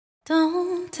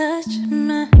Don't touch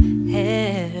my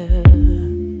hair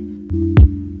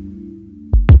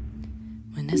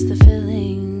when it's the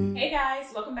feeling. Hey guys,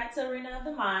 welcome back to Arena of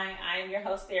the Mind. I am your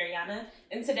host, Ariana,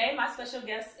 and today my special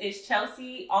guest is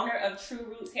Chelsea, owner of True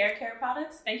Roots Hair Care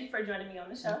Products. Thank you for joining me on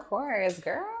the show. Of course,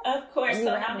 girl. Of course. So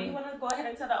now do you want to go ahead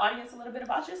and tell the audience a little bit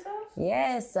about yourself?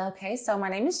 Yes. Okay. So my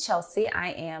name is Chelsea. I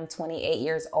am 28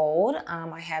 years old.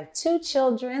 I have 2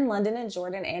 children, London and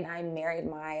Jordan, and I married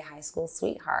my high school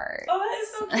sweetheart. Oh, that is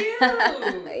so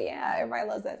cute. Yeah, everybody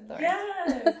loves that story.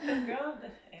 Yes, girl.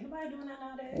 Ain't nobody doing that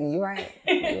nowadays. You're right.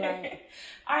 You're right.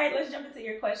 All right, let's jump into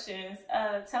your questions.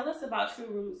 Tell us about True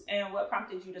Roots and what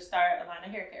prompted you to start a line of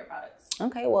hair care products.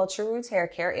 Okay. Well, True Roots Hair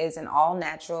Care is an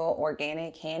all-natural,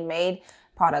 organic, handmade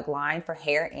product line for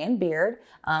hair and beard.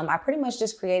 I pretty much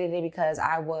just created it because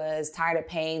I was tired of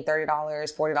paying $30,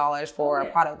 $40 for a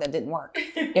product that didn't work.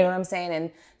 You know what I'm saying? And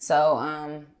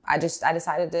so I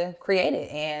decided to create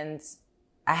it. And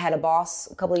I had a boss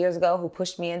a couple of years ago who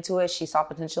pushed me into it. She saw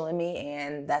potential in me,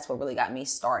 and that's what really got me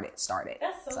started.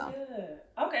 That's so good.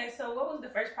 Okay, so what was the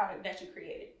first product that you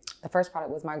created? The first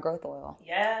product was my growth oil.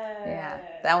 Yeah.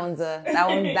 That one's a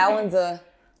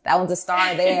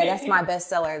star there. That's my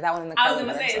bestseller. That one in the I was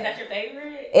gonna say, is that your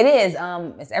favorite? It is.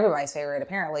 It's everybody's favorite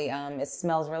apparently. It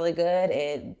smells really good.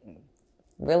 It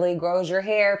really grows your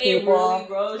hair, people. It really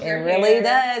grows your hair. It really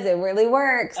does. It really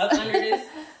works. Up under this,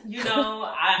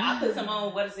 I put some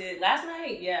on, last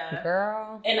night? Yeah.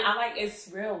 Girl. And it's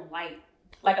real light.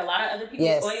 Like a lot of other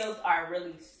people's oils are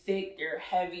really thick, they're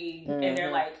heavy, and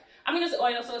they're it's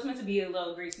oil, so it's meant to be a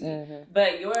little greasy.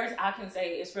 But yours, I can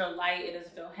say it's real light. It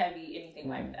doesn't feel heavy, anything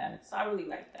like that. So I really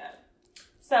like that.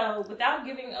 So without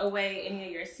giving away any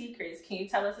of your secrets, can you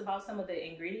tell us about some of the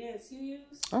ingredients you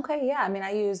use? Okay, yeah.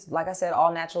 I use, like I said,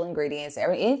 all natural ingredients.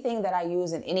 Anything that I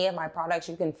use in any of my products,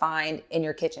 you can find in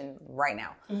your kitchen right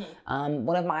now.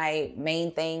 One of my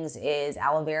main things is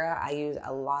aloe vera. I use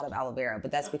a lot of aloe vera,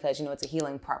 but that's because, it's a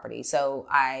healing property. So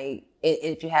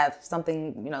if you have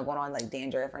something, going on like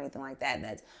dandruff or anything like that,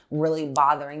 that's really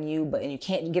bothering you, and you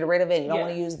can't get rid of it, you don't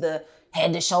want to use the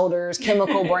Head to Shoulders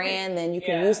chemical brand, then you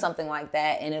can use something like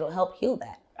that and it'll help heal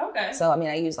that. Okay. So,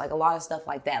 I use a lot of stuff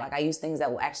like that. Like I use things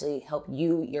that will actually help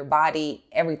you, your body,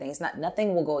 everything.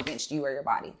 Nothing will go against you or your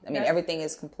body. Everything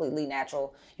is completely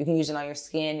natural. You can use it on your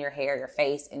skin, your hair, your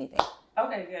face, anything.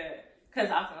 Okay, good.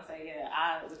 Because I was going to say,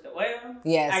 with the oil.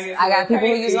 Yes. I got people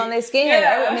who use it on their skin.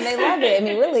 Yeah. They love it.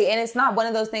 Really. And it's not one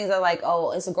of those things that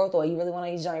it's a growth oil. You really want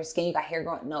to use it on your skin. You got hair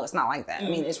growing. No, it's not like that.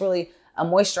 It's really a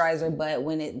moisturizer, but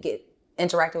when it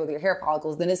interacting with your hair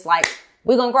follicles, then it's like,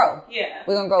 we're going to grow. Yeah.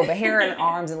 We're going to grow. But hair and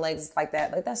arms and legs, like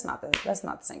that, that's not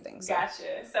the same thing. So. Gotcha.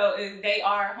 So they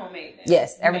are homemade then?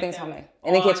 Yes. Everything's homemade.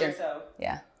 In the kitchen. Yourself.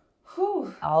 Yeah.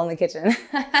 Whew. All in the kitchen.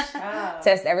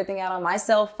 Test everything out on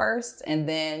myself first, and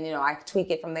then I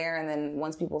tweak it from there. And then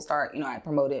once people start, I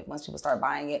promote it. Once people start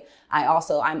buying it,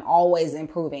 I'm always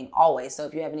improving, always. So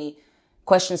if you have any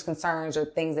questions, concerns, or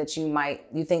things that you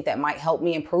think that might help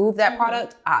me improve that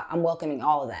product, I'm welcoming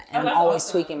all of that, and I'm always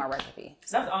tweaking my recipe.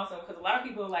 So. That's awesome, because a lot of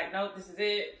people are like, no, this is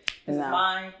it. This is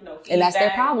mine. No feedback. And that's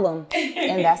their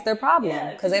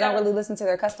problem. Because they don't really listen to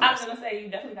their customers. I was gonna say, you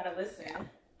definitely gotta listen.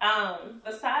 Yeah.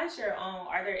 Besides your own,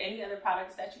 are there any other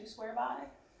products that you swear by?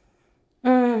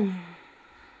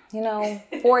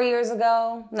 5 years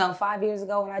ago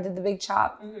when I did the big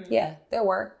chop, there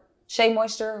were. Shea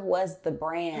Moisture was the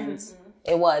brand.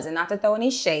 It was. And not to throw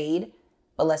any shade,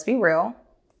 but let's be real.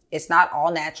 It's not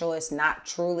all natural. It's not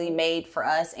truly made for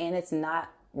us, and it's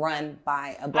not run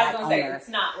by a black owner. It's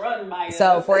not run by us.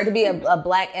 So for it to be a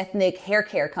black ethnic hair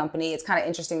care company, it's kind of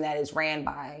interesting that it's ran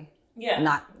by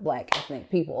not black ethnic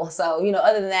people. So,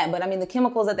 other than that, but the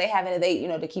chemicals that they have in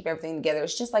it, to keep everything together,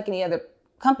 it's just like any other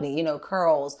company,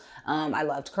 curls. I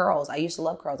loved curls. I used to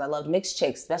love curls. I loved mixed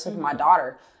chicks, especially for my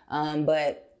daughter.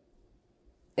 But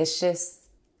it's just,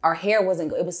 our hair wasn't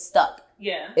good. It was stuck.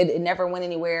 Yeah. It never went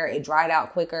anywhere. It dried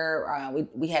out quicker.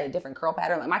 We had a different curl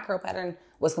pattern. Like my curl pattern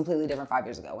was completely different 5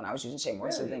 years ago when I was using Shea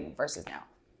Moisture versus now.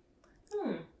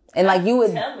 And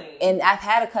and I've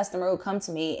had a customer who come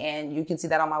to me, and you can see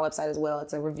that on my website as well.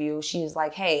 It's a review. She's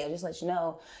like, hey, I just let you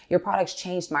know, your products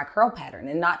changed my curl pattern.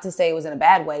 And not to say it was in a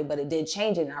bad way, but it did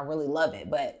change it, and I really love it.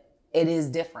 But it is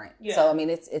different. Yeah. So,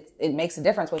 it makes a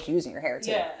difference what you use in your hair,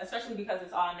 too. Yeah, especially because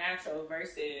it's all natural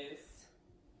versus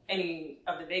any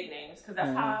of the big names. Because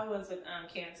that's how I was with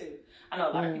Cantu. I know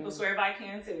a lot of people swear by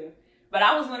Cantu. But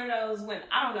I was one of those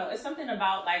it's something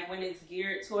about when it's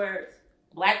geared towards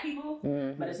black people,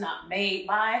 but it's not made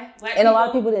by black people. And a lot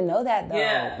of people didn't know that, though.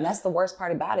 Yeah. And that's the worst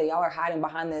part about it. Y'all are hiding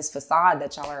behind this facade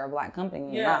that y'all are a black company.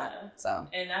 And you're not. So.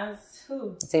 And that's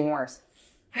who? It's even worse.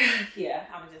 Yeah,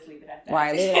 I'm gonna just leave it at that.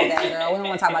 Right, leave it at that, girl. We don't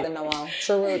want to talk about them no more.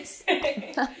 True roots.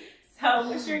 So,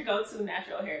 what's your go-to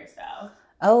natural hairstyle?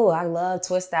 Oh, I love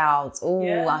twist outs. Ooh,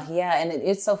 yeah. And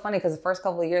it's so funny because the first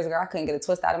couple of years ago, I couldn't get a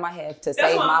twist out of my head to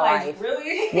save my life.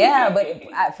 Really? Yeah,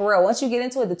 but for real, once you get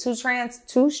into it, the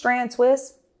two-strand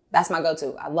twist, that's my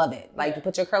go-to. I love it. Like, you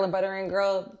put your curling butter in,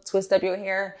 girl, twist up your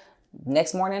hair.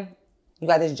 Next morning, you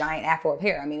got this giant afro of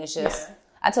hair. I mean, it's just... Yeah.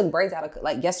 I took braids out of,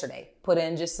 like, yesterday. Put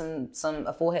in just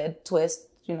a full head twist,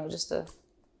 just to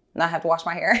not have to wash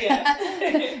my hair. Yeah.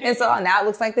 And so now it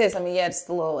looks like this. I mean, yeah, it's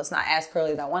not as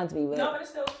curly as I want it to be. But no, but it's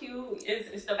still cute.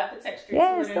 It's still got the texture.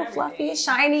 Yeah, it's still fluffy. It's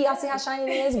shiny. Y'all see how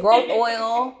shiny it is? Growth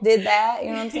oil did that. You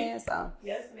know what I'm saying? So.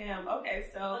 Yes, ma'am. Okay,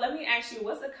 so let me ask you,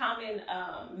 what's a common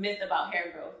myth about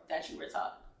hair growth that you were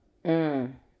taught?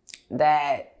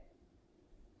 That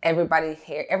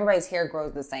everybody's hair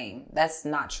grows the same. That's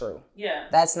not true. Yeah.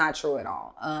 That's not true at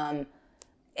all.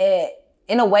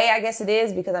 In a way, I guess it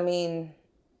is, because I mean,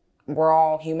 we're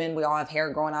all human. We all have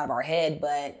hair growing out of our head,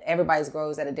 but everybody's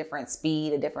grows at a different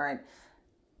speed, everything.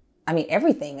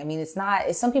 I mean, it's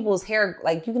some people's hair,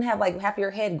 like, you can have like half of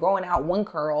your head growing out one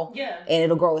curl, and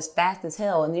it'll grow as fast as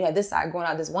hell. And you have this side growing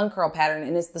out this one curl pattern,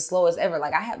 and it's the slowest ever.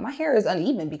 Like, my hair is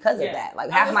uneven because of that.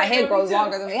 Like, half of my head grows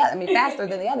longer than the other. Faster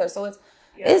than the other. So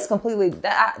it's completely,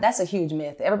 that's a huge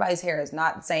myth. Everybody's hair is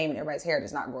not the same, and everybody's hair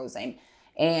does not grow the same.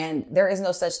 And there is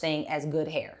no such thing as good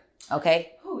hair.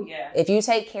 Okay? Oh, yeah. If you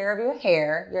take care of your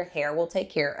hair will take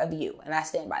care of you. And I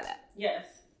stand by that. Yes.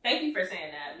 Thank you for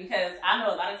saying that, because I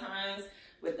know a lot of times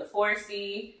with the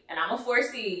 4C, and I'm a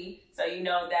 4C, so you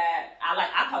know that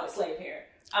I call it slave hair.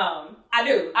 I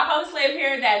do. I call it slave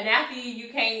hair, that nappy,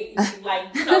 you can't,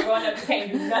 growing up, you can't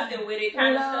do nothing with it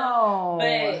kind of stuff.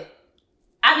 But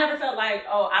I never felt like,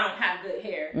 I don't have good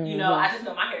hair. Mm-hmm. I just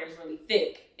know my hair is really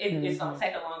thick. It's going to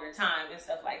take a longer time and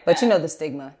stuff like that. But you know the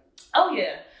stigma. Oh,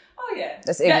 yeah. Oh, yeah.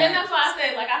 That's ignorant. And that's why I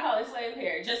said, I call it slave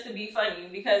hair, just to be funny,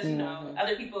 because,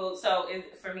 other people,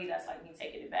 for me, that's like me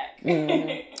taking it back.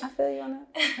 I feel you on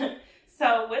that.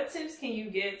 So what tips can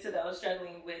you give to those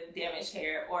struggling with damaged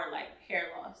hair or, hair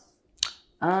loss?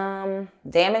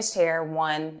 Damaged hair,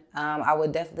 I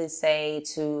would definitely say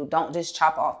to don't just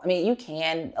chop off. I mean, you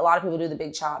can. A lot of people do the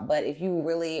big chop, but if you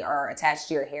really are attached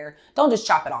to your hair, don't just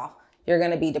chop it off. You're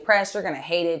going to be depressed. You're going to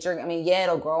hate it.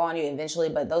 It'll grow on you eventually,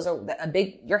 but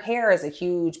your hair is a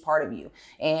huge part of you.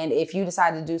 And if you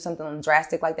decide to do something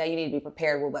drastic like that, you need to be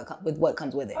prepared with what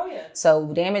comes with it. Oh, yeah.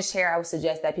 So damaged hair, I would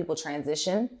suggest that people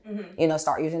transition,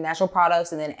 start using natural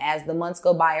products. And then as the months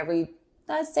go by,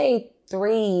 let's say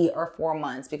 3 or 4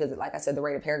 months, because like I said, the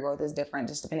rate of hair growth is different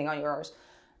just depending on yours.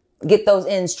 Get those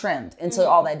ends trimmed until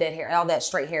all that dead hair, all that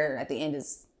straight hair at the end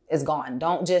is gone.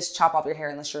 Don't just chop off your hair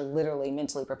unless you're literally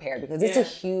mentally prepared, because it's a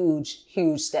huge,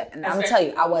 huge step. And I'm gonna tell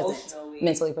you, I wasn't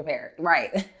mentally prepared.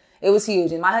 Right. It was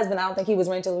huge. And my husband, I don't think he was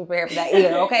mentally prepared for that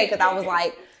either. Okay. Cause I was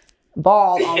like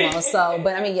bald almost. So,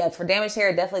 but for damaged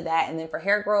hair, definitely that. And then for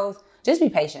hair growth, just be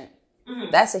patient.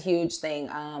 Mm-hmm. That's a huge thing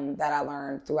that I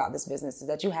learned throughout this business, is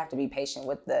that you have to be patient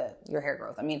with your hair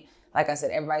growth. I mean, like I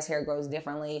said, everybody's hair grows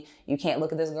differently. You can't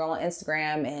look at this girl on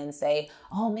Instagram and say,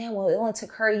 oh man, well, it only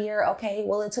took her a year. Okay,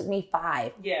 well, it took me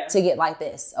 5 to get like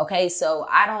this. Okay, so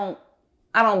I don't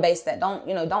base that.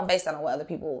 Don't base that on what other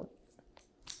people,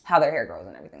 how their hair grows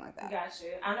and everything like that.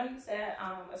 Gotcha. I know you said,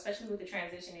 especially with the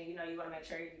transitioning, you want to make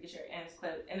sure you get your ends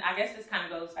clipped. And I guess this kind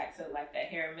of goes back to that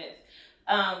hair myth.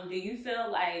 Do you feel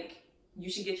like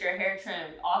you should get your hair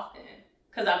trimmed often?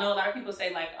 Because I know a lot of people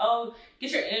say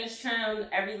get your ends trimmed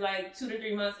every 2 to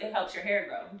 3 months. It helps your hair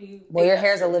grow. Do you? Well, your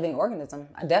hair is a living organism.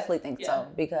 I definitely think so,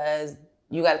 because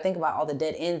you got to think about all the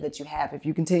dead ends that you have. If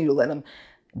you continue to let them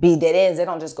be dead ends, they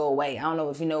don't just go away. I don't know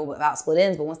if you know about split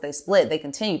ends, but once they split, they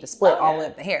continue to split all the way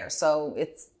up the hair. So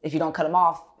if you don't cut them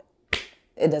off,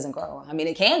 it doesn't grow. I mean,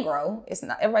 it can grow. It's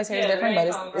not, everybody's hair is different, but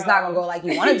it's not going to grow like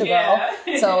you want it to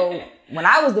grow. So when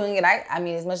I was doing it, I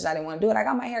mean, as much as I didn't want to do it, I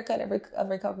got my hair cut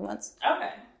every couple months. Okay.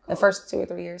 Cool. The first 2 or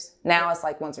 3 years. Now it's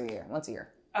once a year.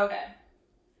 Okay.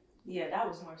 Yeah, that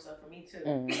was more so for me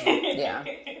too. Yeah.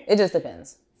 It just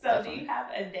depends. So definitely. Do you have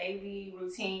a daily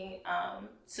routine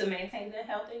to maintain the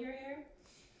health of your hair?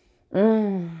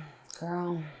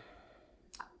 Girl,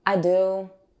 I do.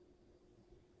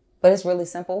 But it's really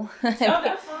simple. Oh,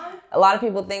 that's fine. A lot of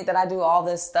people think that I do all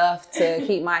this stuff to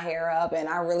keep my hair up, and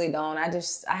I really don't.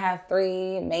 I have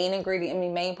 3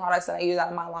 main products that I use out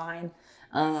of my line.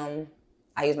 I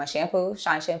use my shampoo,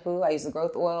 Shine Shampoo. I use the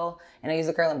growth oil, and I use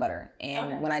the curling butter.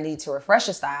 And when I need to refresh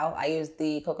a style, I use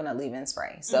the coconut leave-in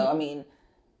spray. So,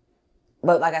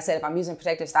 but like I said, if I'm using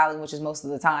protective styling, which is most of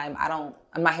the time,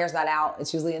 my hair's not out.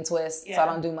 It's usually in twists, so I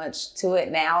don't do much to it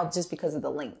now just because of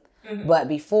the length. But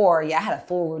before, I had a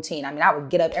full routine. I mean, I would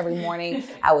get up every morning.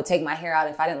 I would take my hair out.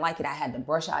 If I didn't like it, I had to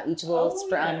brush out each little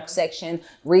section,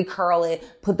 recurl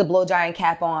it, put the blow drying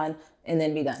cap on, and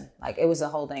then be done. Like, it was a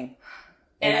whole thing.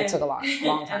 And that took a long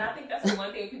time. And I think that's the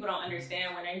one thing people don't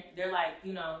understand when they're like,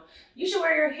 you know, you should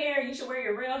wear your hair, you should wear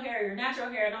your real hair, your natural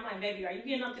hair. And I'm like, baby, are you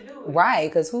getting up to do it? Right,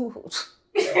 because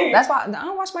that's why I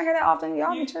don't wash my hair that often.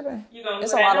 Y'all be tripping.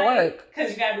 It's a lot of work.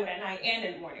 Because you got to do it at night and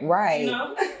in the morning. Right. You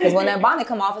know? Because when that bonnet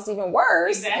come off, it's even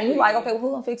worse. Exactly. And you're like, okay, well, who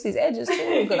gonna fix these edges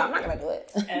too? Because I'm not going to do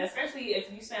it. And especially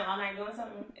if you spend all night doing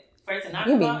something.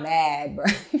 You be mad, bro.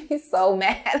 You be so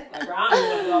mad. Like, bro, I'm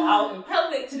going to go out in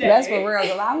public today. That's for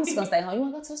real. I'm just going to stay home. You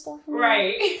want to go to the store for me?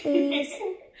 Right. Please?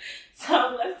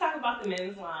 So let's talk about the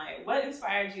men's line. What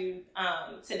inspired you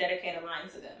to dedicate a line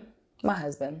to them? My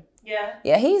husband. Yeah.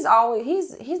 Yeah, he's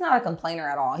not a complainer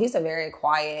at all. He's a very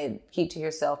quiet, keep to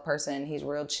yourself person. He's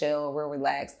real chill, real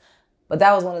relaxed. But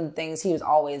that was one of the things he was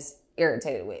always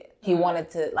irritated with. He wanted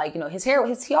to, like, you know, his hair,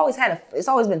 it's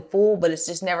always been full, but it's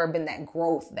just never been that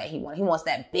growth that he wanted. He wants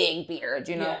that big beard,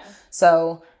 you know? Yeah.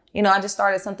 So, you know, I just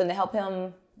started something to help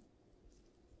him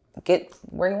get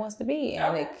where he wants to be.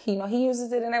 And, he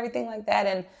uses it and everything like that.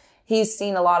 And he's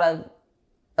seen a lot of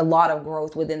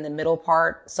growth within the middle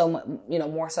part. So, you know,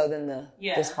 more so than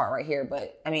this part right here.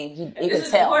 But I mean, you can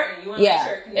tell. Important. You want to make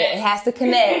sure it has to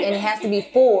connect and it has to be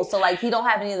full. So like, he don't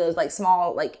have any of those like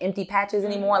small, like empty patches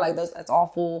anymore. Like that's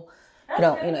all full. You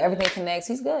know, everything connects.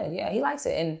 He's good. Yeah. He likes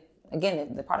it. And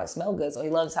again, the products smell good. So he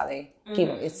loves how they keep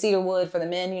them. It's cedar wood for the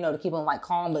men, you know, to keep them like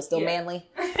calm, but still manly.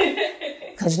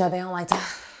 Cause you know, they don't like to,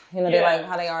 you know, they like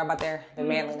how they are about their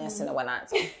manliness and whatnot.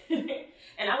 So.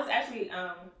 And I was actually,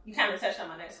 you kind of touched on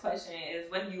my next question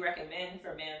is, what do you recommend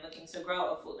for men looking to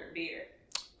grow a fuller beard?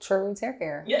 True Roots hair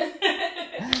care. Yeah.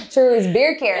 True Roots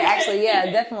beard care, actually.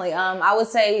 Yeah, definitely. I would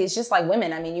say it's just like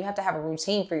women. I mean, you have to have a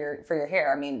routine for your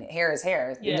hair. I mean, hair is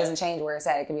hair. It doesn't change where it's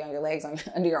at. It can be on your legs,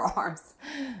 under your arms,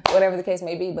 whatever the case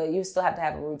may be. But you still have to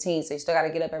have a routine. So you still got to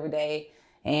get up every day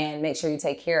and make sure you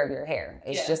take care of your hair.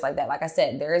 It's just like that. Like I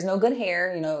said, there is no good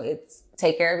hair. You know, it's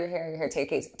take care of your hair. Your hair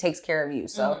takes care of you.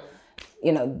 So,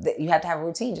 you know, you have to have a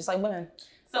routine, just like women.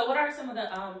 So what are some of the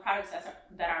products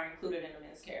that are included in the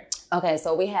men's care? Okay,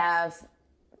 so we have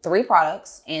 3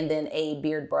 products and then a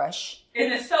beard brush.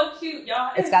 And it's so cute,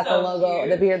 y'all. It's got the logo,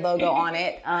 the beard logo on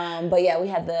it. But yeah, we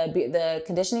have the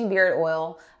conditioning beard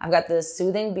oil. I've got the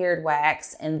soothing beard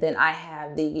wax, and then I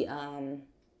have the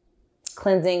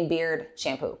cleansing beard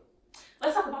shampoo.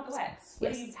 Let's talk about the wax.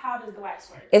 How does the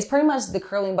wax work? It's pretty much the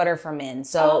curling butter for men.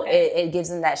 So it gives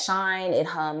them that shine. It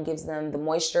gives them the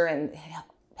moisture and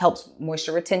helps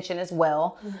moisture retention as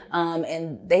well.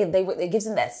 And it gives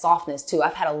them that softness too.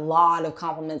 I've had a lot of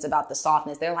compliments about the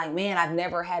softness. They're like, man, I've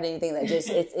never had anything that just,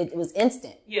 it was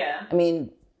instant. Yeah. I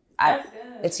mean, that's good.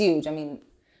 It's huge. I mean.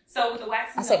 So with the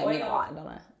wax and I say the oil, I mean a lot, don't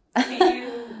I? Can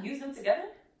you use them together?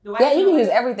 Yeah, you can use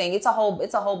everything. It's a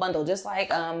whole bundle. Just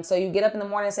like, so you get up in the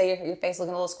morning, say your face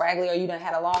looking a little scraggly, or you done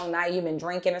had a long night, you've been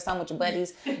drinking or something with your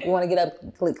buddies. You want to get up,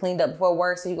 cleaned up before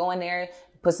work. So you go in there,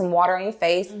 put some water on your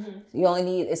face. You only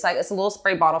need, it's a little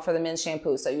spray bottle for the men's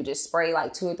shampoo. So you just spray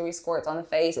like 2 or 3 squirts on the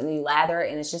face and then you lather it.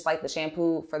 And it's just like the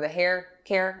shampoo for the hair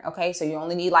care. Okay. So you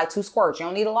only need like 2 squirts. You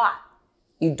don't need a lot.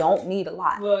 You don't need a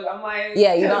lot. Look, I'm like,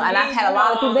 yeah, you don't. And I've had a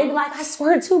lot of people, they be like, I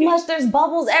swear too much. There's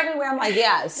bubbles everywhere. I'm like,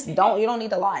 yeah, you don't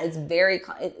need a lot. It's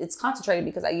it's concentrated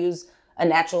because I use a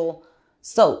natural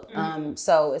soap.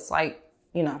 So it's like,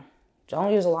 you know,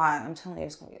 don't use a lot. I'm telling you,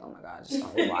 it's going to be, oh my God, just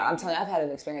don't use a lot. I'm telling you, I've had an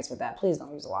experience with that. Please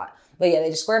don't use a lot. But yeah, they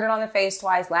just squirt it on their face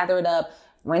twice, lather it up,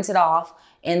 rinse it off.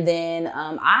 And then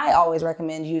I always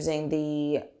recommend using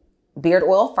the beard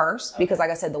oil first because like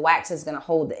I said, the wax is going to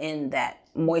hold in that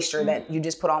moisture that you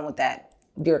just put on with that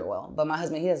beard oil. But my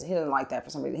husband, he doesn't like that for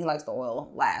some reason. He likes the oil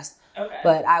last. Okay.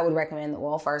 But I would recommend the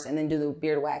oil first and then do the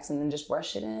beard wax and then just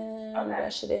brush it in,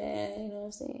 brush it in, you know what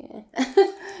I'm saying?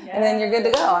 And then you're good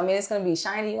to go. I mean, it's going to be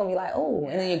shiny. You're going to be like, oh,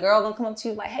 and then your girl going to come up to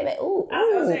you like, hey, babe, ooh,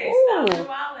 right.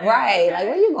 Okay. Like,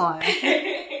 where you going?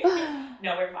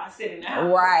 No, we're about sitting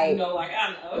down. Right. You know, like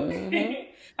I know.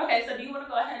 Okay, so do you want to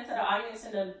go ahead and tell the audience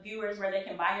and the viewers where they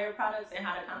can buy your products and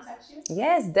how to contact you?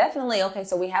 Yes, definitely. Okay,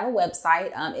 so we have a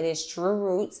website. It is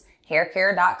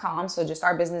truerootshaircare.com. So just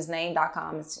our business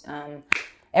name.com. It's,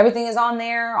 everything is on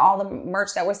there. All the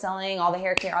merch that we're selling, all the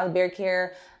hair care, all the beard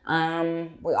care.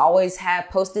 We always have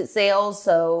posted sales.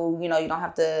 So, you know, you don't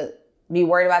have to be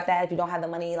worried about that. If you don't have the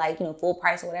money, like, you know, full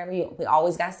price or whatever, we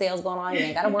always got sales going on. You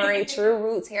ain't got to worry.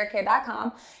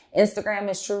 truerootshaircare.com. Instagram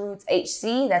is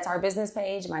truerootsHC. That's our business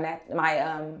page. My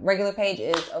regular page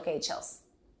is Okay Chelsea.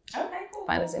 Okay, cool.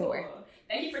 Find us anywhere.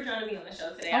 Thank you for joining me on the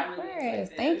show today. Of course.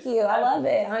 Thank you. I love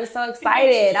it. I'm so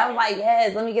excited. I was like,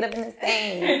 yes, let me get up in this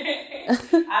thing. I was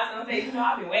going to say,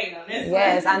 I've been waiting on this.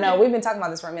 Yes, I know. We've been talking about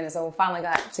this for a minute, so we finally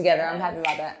got together. I'm happy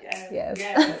about that. Yes.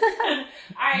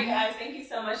 All right, guys. Thank you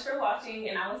so much for watching,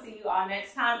 and I will see you all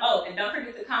next time. Oh, and don't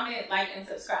forget to comment, like, and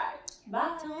subscribe.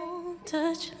 Bye. Don't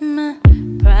touch my